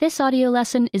This audio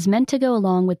lesson is meant to go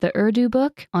along with the Urdu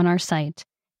book on our site.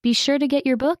 Be sure to get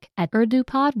your book at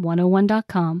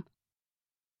urdupod101.com.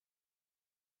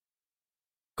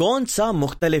 कौन सा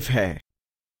मुख्तलिफ है?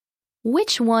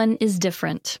 Which one is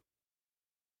different?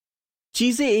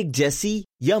 चीजें एक जैसी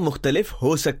या मुख्तलिफ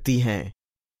हो सकती हैं.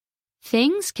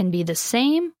 Things can be the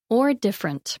same or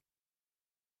different.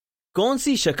 कौन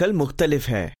सी शक्ल मुख्तलिफ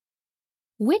है?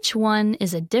 Which one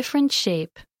is a different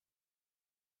shape?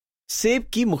 सेब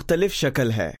की मुख्तलिफ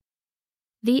शक्ल है.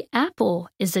 The apple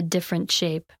is a different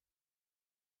shape.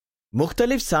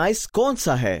 मुख्तलिफ साइज कौन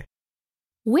सा है?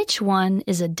 Which one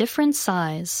is a different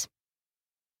size?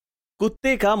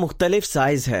 कुत्ते का मुख्तलिफ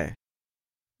साइज है.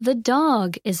 The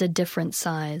dog is a different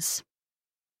size.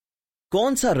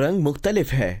 कौन सा रंग मुख्तलिफ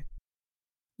है?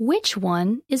 Which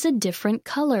one is a different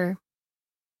color?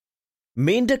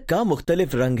 मेंढक का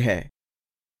मुख्तलिफ रंग है.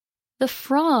 The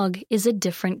frog is a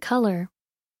different color.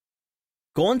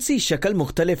 कौन सी शक्ल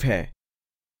मुख्तलिफ है?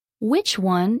 Which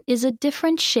one is a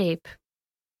different shape?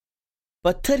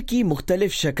 पत्थर की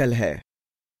मुख्तलिफ शक्ल है.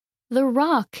 The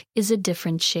rock is a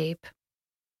different shape.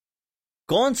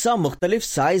 कौन सा मुख्तलिफ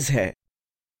साइज है?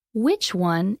 Which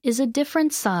one is a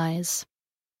different size?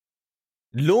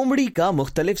 लोमड़ी का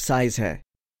मुख्तलिफ साइज है.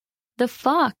 The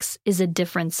fox is a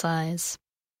different size.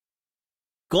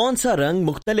 कौन सा रंग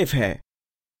मुख्तलिफ है?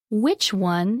 Which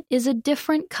one is a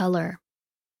different color?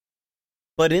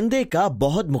 परिंदे का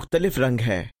बहुत मुख्तलिफ रंग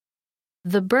है.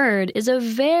 The bird is a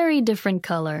very different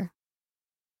color.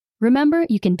 Remember,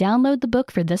 you can download the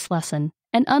book for this lesson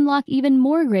and unlock even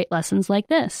more great lessons like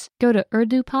this. Go to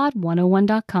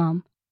urdupod101.com.